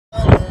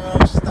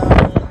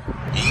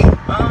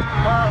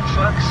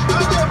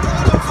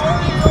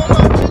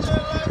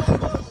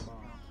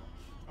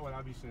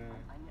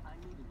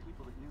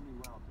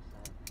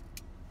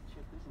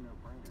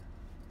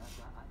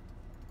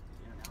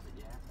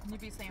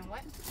saying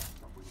what?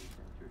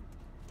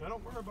 I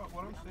don't worry about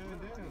what I'm saying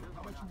then.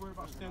 How about you worry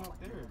about standing up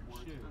there?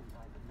 Shit.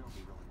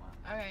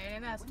 Okay,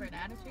 and that's for an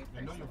attitude?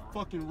 I know you're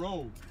fucking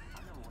rogue.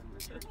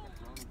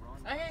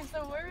 Okay,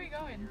 so where are we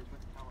going?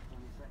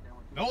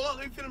 No,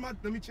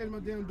 let me change my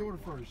damn daughter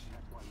first.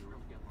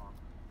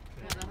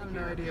 I have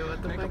no idea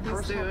what the fuck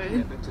he's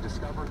doing. To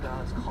discover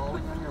God's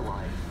calling on your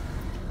life,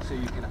 so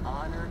you can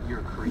honor your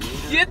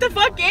Creator. Get the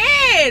fuck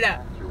in!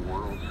 Your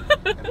world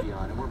and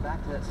beyond. And we're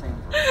back to that same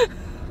verse.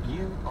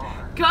 You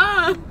are.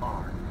 Come.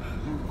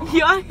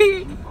 You are. Yo,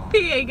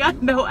 he ain't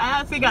got no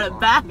ass. He got a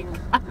back. What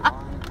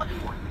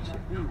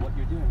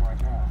you're doing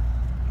right now,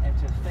 and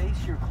to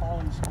face your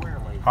calling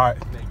squarely. All right.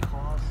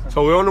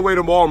 So we're on the way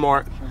to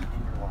Walmart.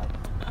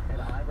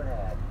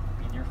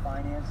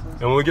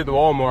 And when we get to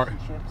Walmart,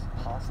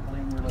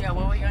 Yeah,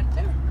 what are we going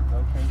to do?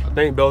 I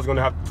think Belle's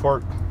gonna have to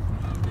twerk.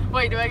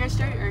 Wait, do I go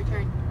straight or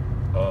turn?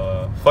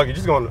 Fuck it,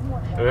 just going.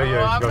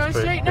 Yeah, I'm going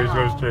straight now. Just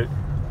go straight.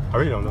 I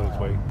really don't know this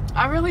way.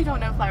 I really don't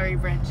know Flowery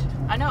Branch.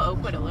 I know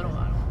Oakwood a little.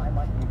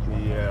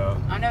 Yeah.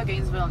 I know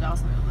Gainesville and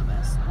Dawsonville the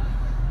best.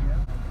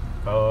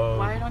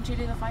 Why don't you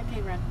do the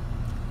 5K run?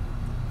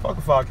 Fuck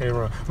a 5K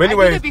run. But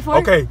anyway, I did it before.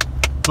 Okay.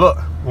 Look,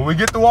 when we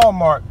get to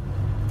Walmart,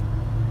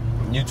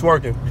 you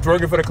twerking. You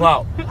twerking for the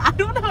clout. I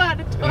don't know how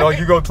to twerk. No,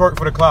 you go twerk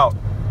for the clout.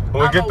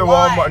 When we get to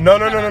Walmart, no.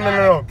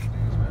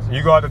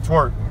 You go out to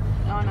twerk.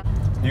 Oh, no.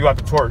 You got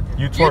to twerk.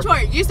 You twerk. You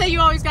twerk. You say you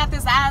always got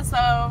this ass,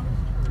 so.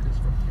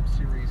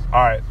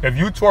 All right. If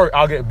you twerk,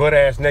 I'll get butt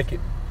ass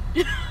naked.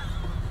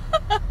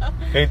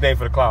 Anything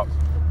for the clout.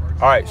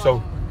 All right.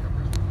 So.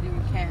 You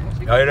can't.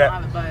 You hear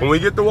that? When we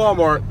get to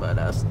Walmart,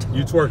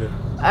 you twerking.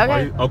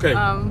 Okay. Okay.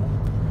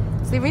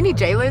 See, we need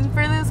Jalen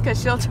for this because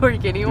she'll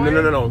twerk anyway.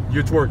 No.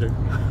 You're twerking.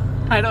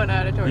 I don't know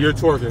how to twerk. You're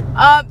twerking.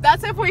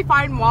 That's if we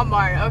find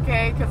Walmart,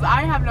 okay? Because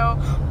I have no.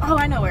 Oh,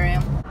 I know where I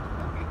am.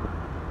 Okay.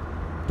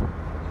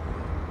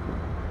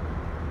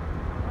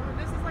 Oh,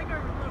 this is like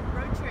our little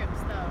road trip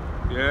stuff.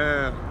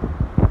 Yeah.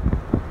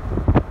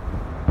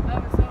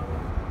 So.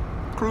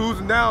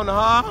 Cruising down the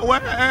highway.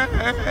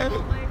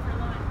 Chipotle for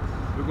lunch.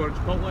 We're going to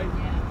Chipotle?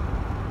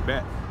 Yeah.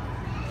 Bet.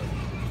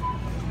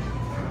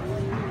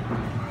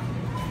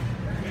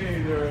 Hey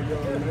there,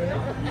 young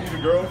man. You need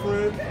a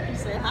girlfriend?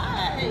 Say hi.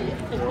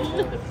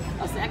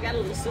 I'll say I got a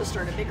little sister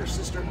and a bigger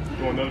sister.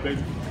 You want another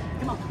baby?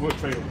 Come on. We'll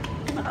trade them.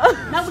 Come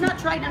on. No, we're not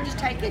trading. I'm just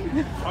taking.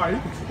 All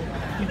right.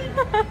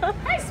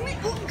 Hey, sweet.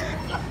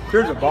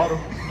 Here's a bottle.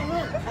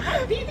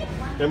 Hi, baby.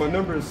 And my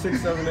number is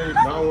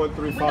 678-913-572.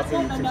 We don't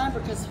want no number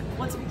because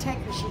once we take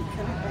her, she can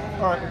come back.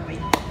 All right.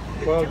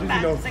 Well, did you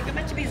know? Say go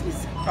about your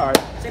business. All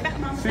right. Say about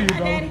mama. See Say you, hi,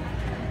 brother. daddy.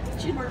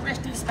 She's more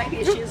rest of this baby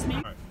as she is me.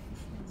 All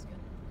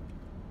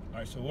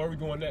right, so where are we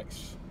going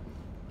next?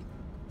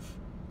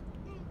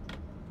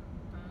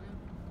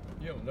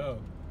 You don't know.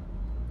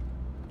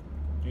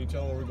 Can you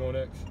tell where we're going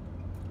next?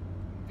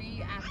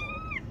 The Apple.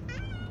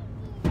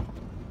 I'm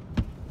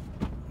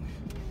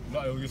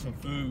about to go get some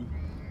food.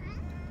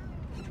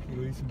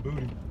 We'll eat some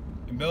booty.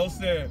 And Belle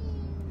said,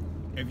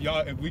 if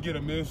we get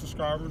 1 million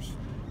subscribers.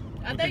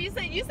 I thought you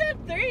said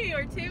 3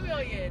 or 2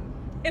 million.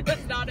 It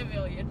was not 1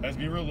 million. Let's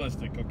be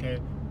realistic, okay?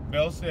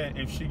 Belle said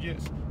if she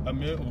gets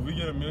if we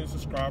get 1 million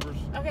subscribers.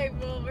 Okay,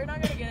 well we're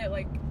not gonna get it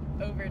like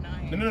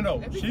overnight. No.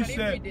 That'd be She funny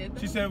said if we did,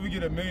 she said if we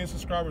get 1 million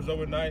subscribers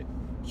overnight,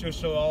 she'll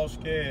show all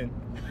skin,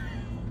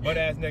 butt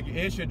ass naked,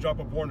 and she'll drop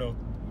a porno.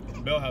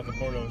 Belle has a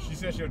porno. She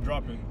said she'll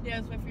drop it.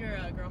 Yes, with your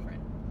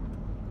girlfriend.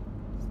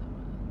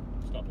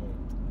 Stop on.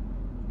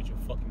 Beat your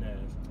fucking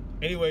ass.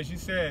 Anyway, she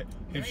said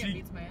if she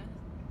beats my ass.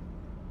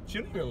 she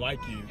don't even like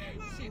you.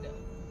 She does.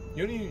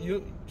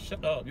 You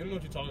shut up. You don't know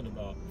what you're talking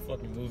about,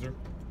 fucking loser.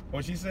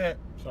 When she said,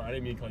 sorry, I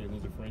didn't mean to call you a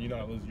loser, friend. You're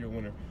not a loser, you're a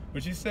winner.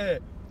 But she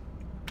said,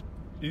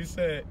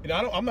 and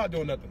I'm not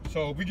doing nothing.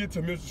 So if we get to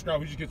 1 million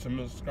subscribers, we just get to 1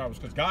 million subscribers.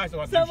 Because guys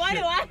don't have to do shit. So why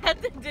do I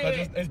have to do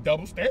it? It's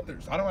double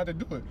standards. I don't have to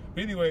do it.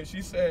 But anyway,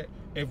 she said,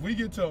 if we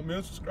get to 1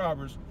 million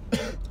subscribers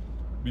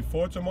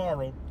before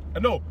tomorrow,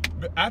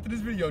 after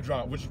this video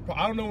drop, which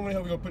I don't know when the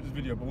hell we're going to put this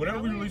video, but whenever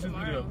we release this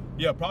video,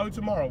 yeah, probably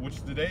tomorrow,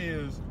 which today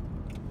is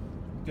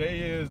the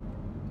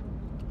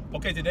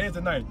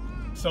 9th.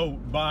 So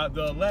by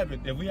the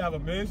 11th, if we have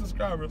 1 million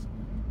subscribers,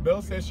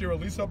 Belle says she'll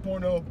release her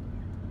porno,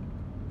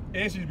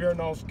 and she's bearing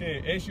all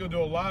skin, and she'll do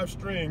a live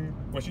stream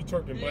where she's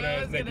twerking butt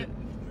ass naked.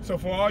 So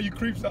for all you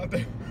creeps out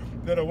there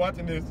that are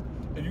watching this,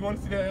 if you want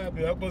to see that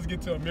happen, help us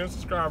get to 1 million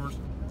subscribers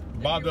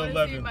by the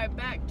 11th. See my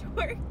back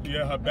twerk?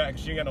 Yeah, her back.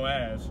 She ain't got no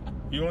ass.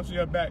 If you want to see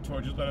her back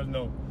twerk, just let us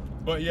know.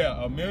 But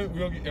yeah, 1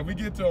 million. If we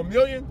get to 1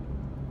 million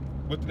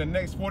within the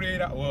next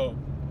 48 hours, well,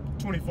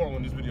 24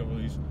 when this video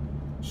released.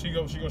 She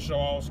gonna show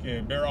all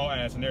skin, bare all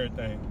ass and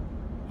everything.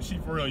 She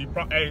for real.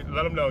 Hey,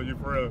 let them know you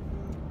for real.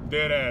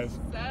 Dead ass.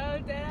 So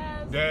dead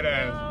ass. Dead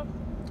ass.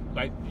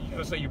 Like you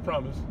gotta say you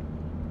promise.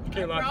 You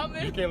can't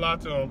lie. You can't lie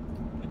to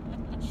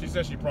them. She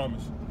said she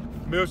promised.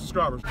 million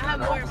subscribers. I have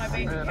more in my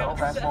bank account.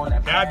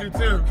 Yeah, I do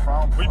too.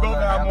 We both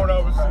have more than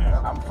overseas.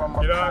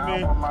 You know what I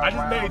mean? I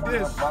just made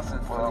this.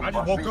 I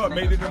just woke up,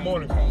 made it in the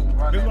morning.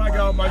 This is what I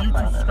got on my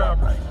YouTube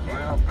subscribers.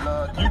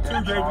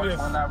 YouTube gave me this.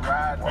 You know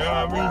what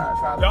I mean?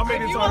 Y'all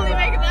made this You on. only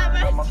making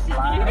that much?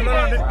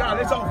 No,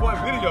 this off one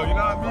video. You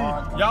know what I mean?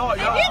 Y'all. If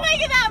you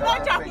making that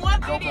much off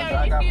one video,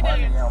 you need to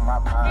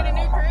get a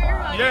new career.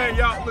 Yeah,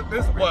 y'all. Look,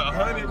 this is what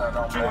 100,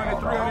 200,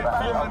 300,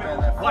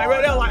 400. Like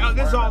right there, like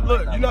this off.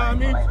 Look, you know what I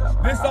mean?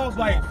 This off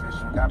like,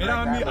 you know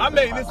what I mean? I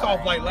made this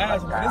off like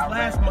last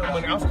month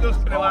money. I'm still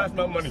spending last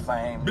month money.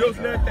 Bills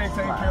and everything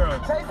taken care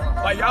of.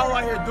 Like y'all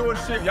out here doing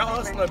shit. Y'all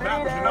hustling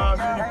backwards. You know what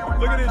I mean?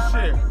 Look at this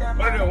shit.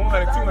 What are they?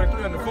 100, 200,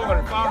 300,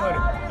 400,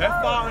 500. That's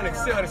 500,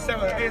 600,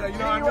 700, 800. You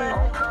know what I mean?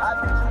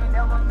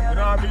 You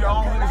know what I mean?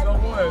 All hundreds no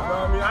ones. You know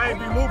what I mean? I ain't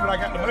be moving. I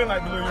got the money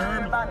like blue. You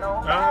heard me? You know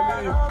what I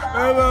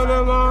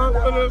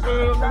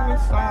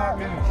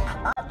mean?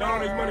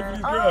 Throwing this money for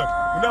these girls.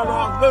 You know,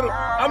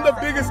 I'm the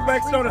biggest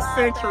flexer of the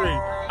century.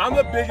 I'm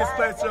the biggest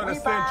flexer of the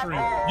century.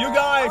 You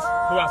guys,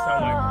 who I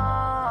sound like?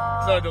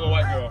 Sound like the little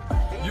white girl.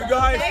 You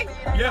guys,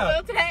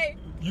 yeah.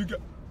 You got,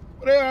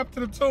 what happened to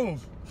the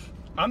tunes?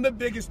 I'm the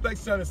biggest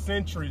flexer of the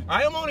century.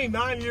 I am only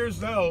 9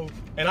 years old,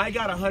 and I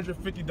got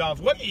 $150.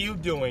 What are you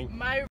doing?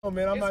 Oh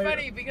man, it's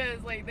funny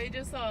because like they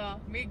just saw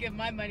me give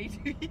my money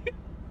to you.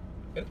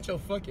 It's your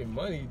fucking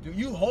money, dude.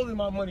 You holding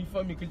my money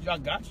for me because I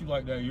got you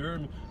like that, you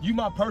heard me? You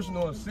my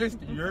personal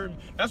assistant, you heard me?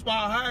 That's why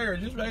I hired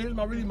her. This right here is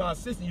really my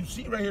assistant. You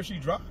see right here, she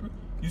driving.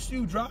 You see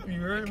who driving,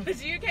 you heard me?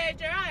 Because you can't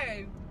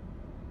drive.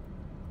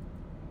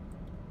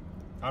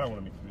 I don't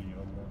want to make the video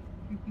no more.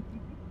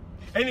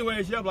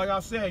 Anyways, yeah, like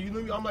I said, you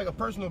know, I'm like a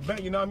personal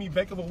bank, you know what I mean?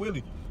 Bank of a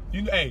Willie.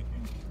 You know, hey,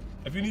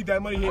 if you need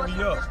that money, hit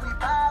me up.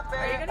 Are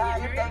you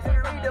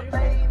gonna get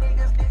married?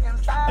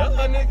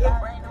 Duh, nigga.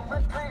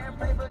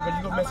 But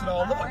you gonna mess it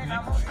all up,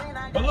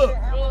 nigga. But look.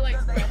 We'll like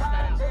scratch that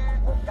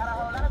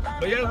out.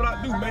 But yeah, that's what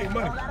I do, make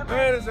money.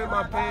 Man, it's in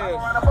my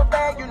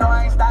pants. You know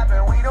I ain't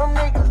stopping. We them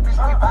niggas, bitch, we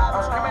vibe.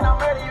 I'm screaming, I'm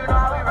ready, you know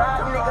how we ride.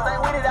 Them niggas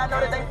ain't with it, I know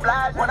that they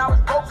fly. When I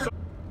was broke.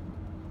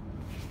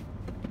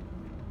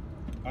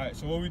 Alright,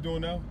 so what we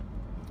doing now?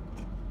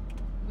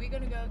 We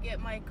gonna go get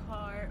my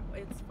car.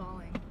 It's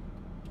falling.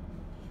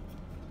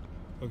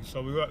 Okay,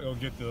 so we gotta go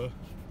get the.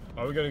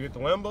 Are we gonna get the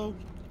Lambo?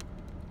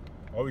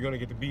 Or are we gonna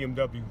get the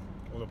BMW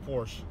or the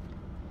Porsche?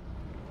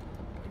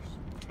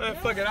 Man,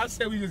 fuck it. I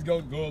said we just go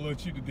a little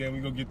cheap today and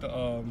we go get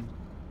the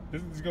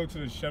let's just go to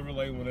the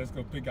Chevrolet one. Let's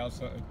go pick out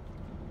something.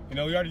 You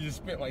know, we already just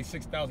spent like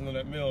 $6,000 on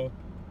that meal.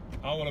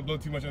 I don't want to blow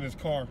too much on this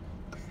car.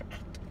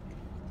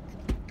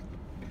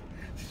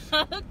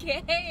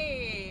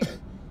 Okay.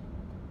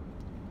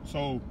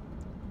 So.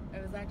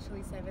 It was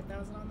actually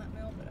 7,000 on that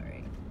meal, but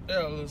alright.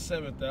 Yeah, it was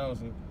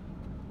 7,000.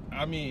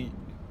 I mean.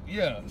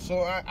 Yeah,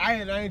 so I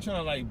ain't trying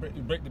to like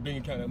break the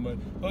bank account that much.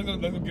 Let's go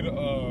get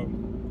a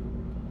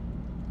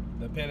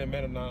the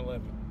Panamera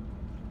 911.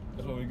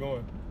 That's where we're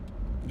going.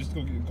 Just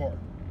go get the car.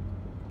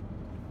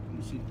 Let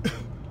me see.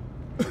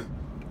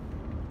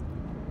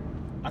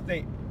 I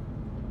think.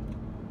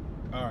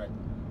 All right.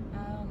 I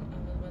was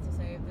about to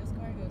say if this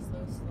car goes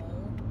slow.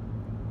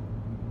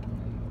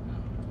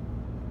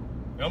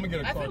 I'm gonna get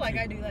a car. I feel like too.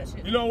 I do that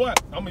shit. You know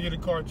what? I'm gonna get a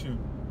car too.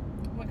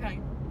 What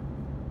kind?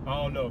 I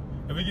don't know.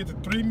 If we get to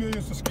 3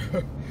 million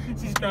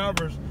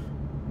subscribers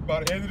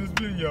by the end of this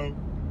video,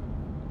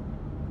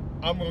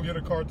 I'm gonna get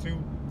a car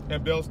too,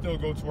 and Belle still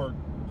go to work,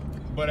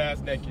 butt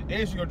ass naked,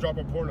 and she gonna drop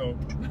a porno.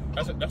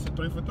 That's a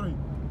 3 for 3.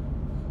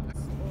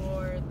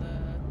 Or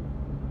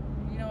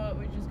the, you know what?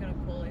 We're just gonna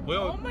pull it.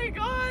 Well, oh my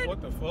god!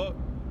 What the fuck?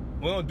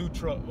 We don't do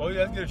truck. Oh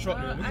yeah, let's get a truck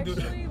then. We can actually,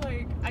 do that.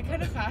 like I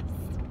kind of passed.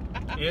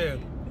 Yeah.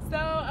 So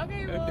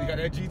okay, well. They got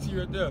that GT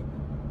right there.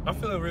 I'm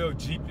feeling real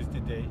Jeepish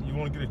today. You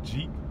want to get a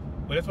Jeep?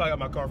 But that's why I got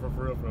my car for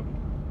real.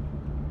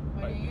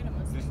 Why do you get a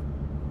Mustang?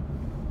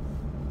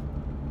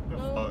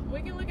 Well,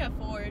 we can look at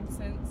Ford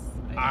since.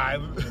 I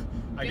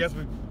guess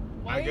we.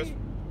 Why? I guess.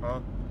 Huh?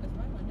 Is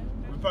my window?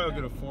 We probably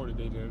get a Ford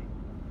today then.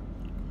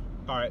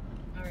 All right.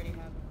 I already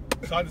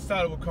have. So I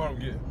decided what car I'm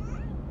getting.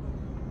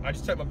 I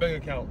just checked my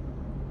bank account.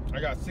 I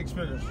got 6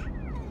 figures.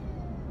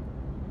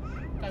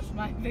 That's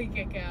my bank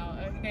account.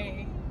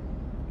 Okay.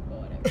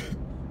 Well, whatever.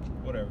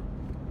 Whatever.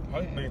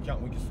 My bank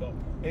account weak as fuck.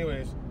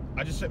 Anyways.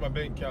 I just checked my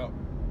bank account,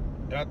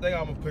 and I think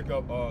I'm gonna pick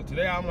up.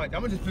 Today I'm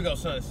gonna just pick up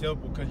something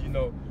simple, cause you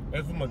know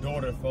it's for my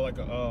daughter for like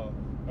a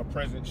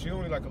present. She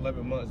only like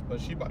 11 months,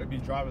 but she about to be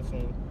driving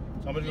soon,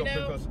 so I'm gonna go pick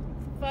up.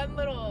 Fun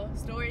little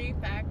story,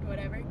 fact,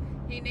 whatever.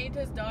 He named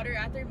his daughter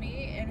after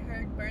me, and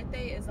her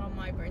birthday is on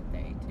my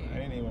birthday too. I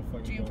ain't named my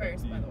fucking June daughter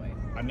 1st, by the way.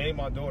 I named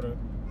my daughter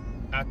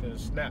after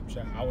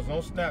Snapchat. I was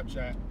on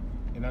Snapchat,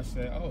 and I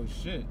said, "Oh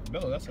shit,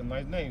 Bella, that's a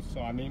nice name." So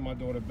I named my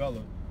daughter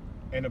Bella.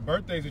 And the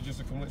birthdays are just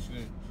a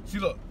coincidence. See,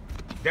 look,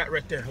 that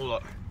right there. Hold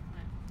up.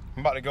 I'm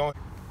about to go.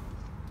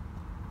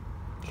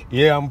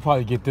 Yeah, I'm gonna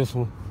probably get this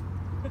one.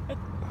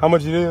 How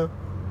much it is?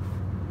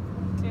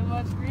 Too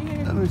much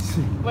green. Let me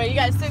see. Wait, you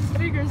got 6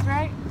 figures,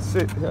 right?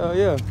 6. Hell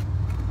yeah.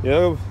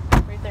 Yeah.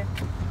 Right there.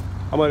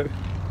 How much?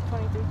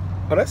 23.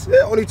 Oh, that's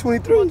it. Only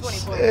 23. Well,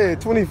 24. Yeah,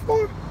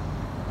 24.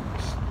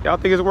 Y'all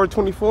think it's worth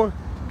 24?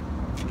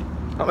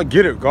 I'm gonna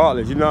get it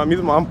regardless, you know what I mean?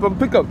 I'm gonna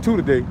pick up 2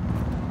 today.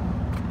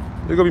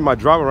 It's gonna be my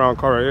drive around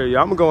car right here.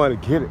 Yeah, I'm gonna go ahead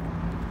and get it.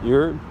 You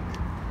heard?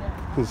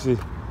 Yeah. Let's see.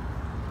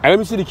 Hey, let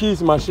me see the keys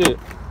to my shit.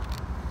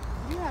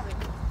 You have it.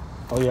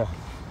 Oh, yeah.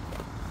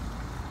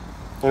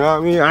 You know what I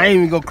mean? I ain't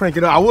even gonna crank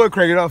it up. I would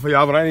crank it up for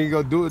y'all, but I ain't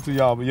gonna do it to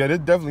y'all. But yeah, this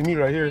definitely me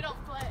right here. You don't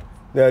flex.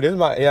 Yeah, this is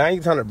my, I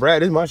ain't trying to brag.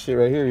 This is my shit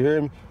right here. You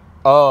hear me?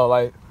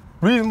 Like,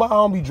 reason why I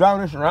don't be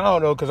driving this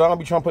around though, cause I don't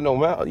be trying to put no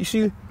miles. You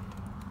see?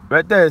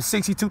 Right there,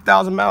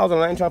 62,000 miles,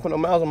 and I ain't trying to put no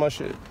miles on my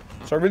shit.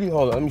 So really,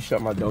 hold on, let me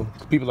shut my door.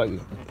 People like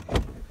this.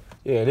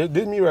 Yeah,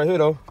 this me right here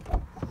though.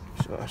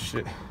 So,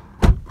 shit.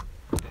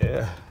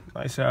 Yeah,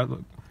 nice ass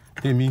look.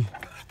 Hit me.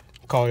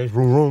 Call this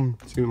room.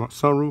 See my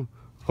sunroom.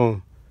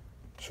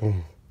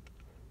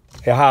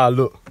 Hey, how I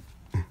look?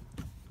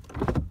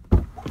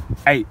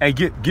 Hey,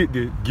 get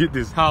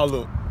this. How I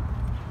look?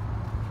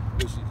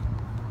 This shit.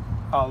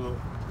 How I look?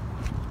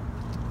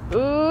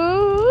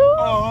 Ooh.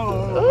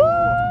 Oh.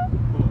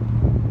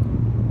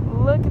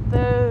 Look at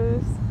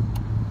those.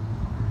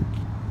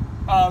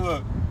 How I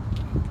look?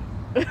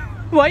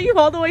 Why you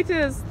all the way to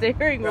the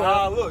steering wheel?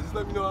 How I look? Just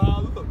let me know how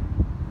I look.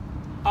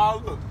 How I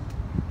look?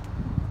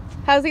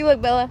 How's he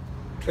look, Bella?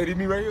 Hey, this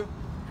me right here?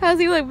 How's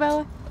he look,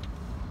 Bella?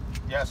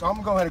 Yeah, so I'm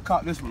gonna go ahead and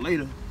cop this one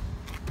later.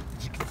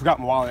 Forgot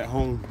my wallet at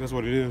home. That's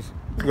what it is.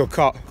 I'm gonna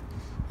cop.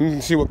 You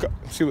can see what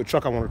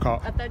truck I want to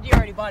cop. I thought you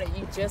already bought it.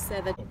 You just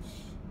said that.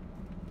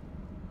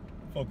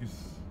 Focus.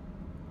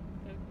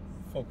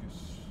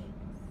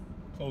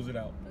 Close it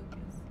out.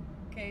 Focus.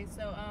 Okay,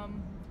 so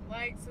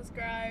like,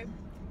 subscribe,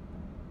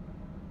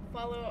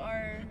 follow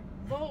our.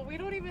 Well, we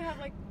don't even have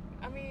like.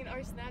 I mean, our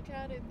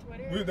Snapchat and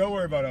Twitter. Don't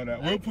worry about all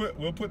that.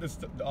 We'll put this.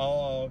 If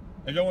y'all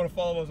want to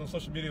follow us on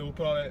social media, we'll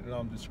put all that in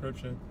the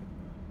description.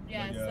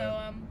 Yeah. But,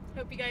 So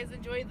hope you guys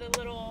enjoyed the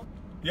little.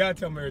 Yeah,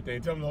 tell them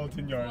everything. Tell them the whole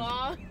 10 yards.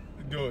 Vlog.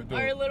 Do it.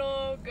 Our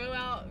little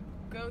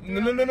go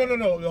through.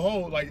 No. The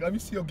whole, like, let me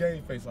see your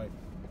game face, like.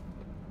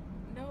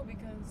 No,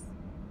 because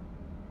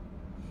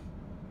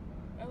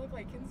I look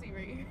like Kinsey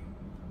right here.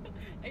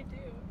 I do.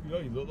 You know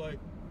what you look like?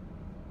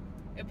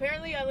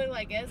 Apparently, I look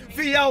like Esme.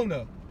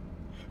 Fiona.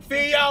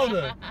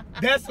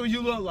 That's what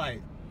you look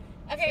like.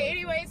 Okay,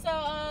 anyway, so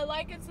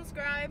like and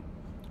subscribe.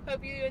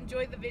 Hope you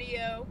enjoyed the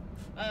video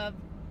of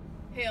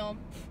him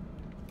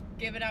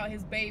giving out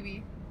his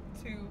baby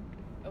to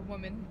a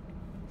woman.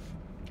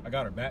 I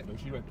got her back though.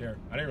 She's right there.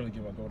 I didn't really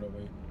give my daughter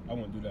away. I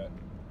wouldn't do that.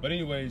 But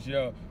anyways,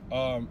 yeah.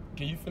 Can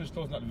you finish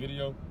closing out the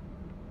video?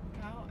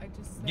 Oh, I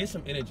just said. Get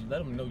some energy. Let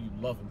them know you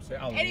love them. Say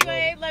I love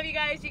Anyway, love you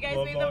guys. You guys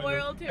mean the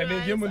world to us. And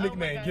then give them a Oh my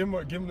nickname.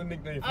 God. Give them the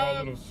nickname for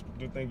all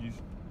the thingies.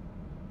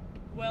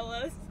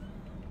 Wellis.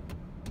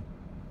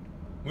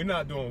 We're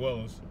not doing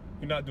Wellis.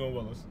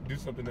 Do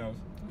something else.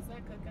 What's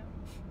that cookout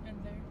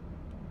in there?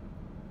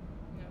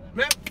 No, that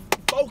Man,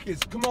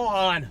 focus. Come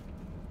on.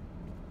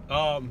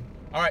 All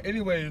right.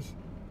 Anyways,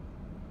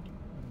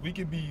 we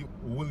could be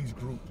Willie's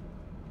group.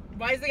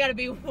 Why is it gotta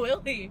be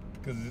Willie?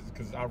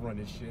 Cause I run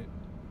this shit.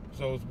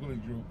 So it's Willie's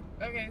group.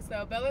 Okay,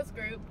 so Bella's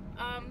group.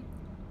 Yeah.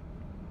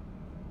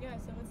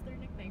 So what's their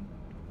nickname?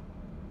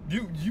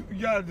 You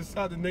gotta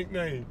decide the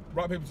nickname.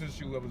 Rock, paper, scissors,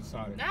 shoot. Whoever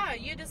decided. Nah,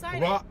 you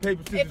decided. Rock,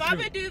 paper, scissors, If I'm shoot.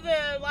 gonna do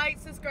the like,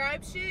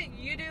 subscribe shit,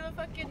 you do the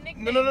fucking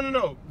nickname.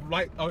 No.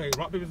 Like, okay,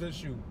 rock, paper, scissors,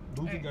 shoot.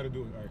 Who's Alright. gotta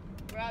do it? All right.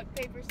 Rock,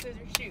 paper,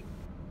 scissors, shoot.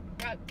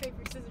 Rock,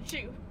 paper, scissors,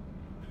 shoot.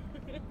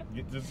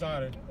 Get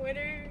decided.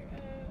 Winner,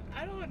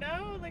 I don't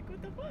know. Like,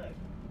 what the fuck?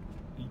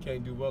 You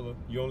can't do Wella.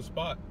 You on the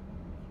spot.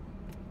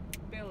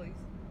 Billy's.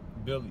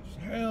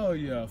 Hell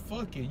yeah.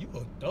 Fuck it. You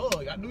a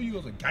thug. I knew you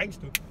was a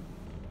gangster.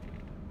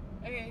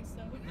 Okay,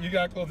 so. You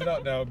gotta close it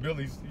out now.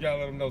 Billy's. You gotta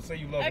let them know. Say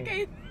you love them.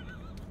 Okay.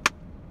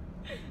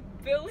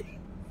 Billy.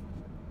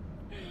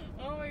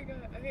 Oh my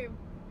god. Okay.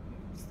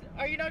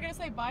 Are you not gonna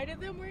say bye to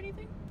them or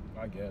anything?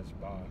 I guess.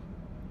 Bye.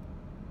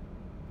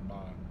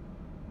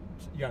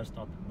 You gotta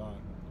stop it. Bye.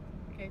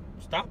 Okay.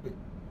 Stop it.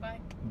 Bye.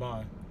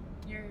 Bye.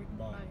 You're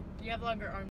Bye. bye. You have longer arms.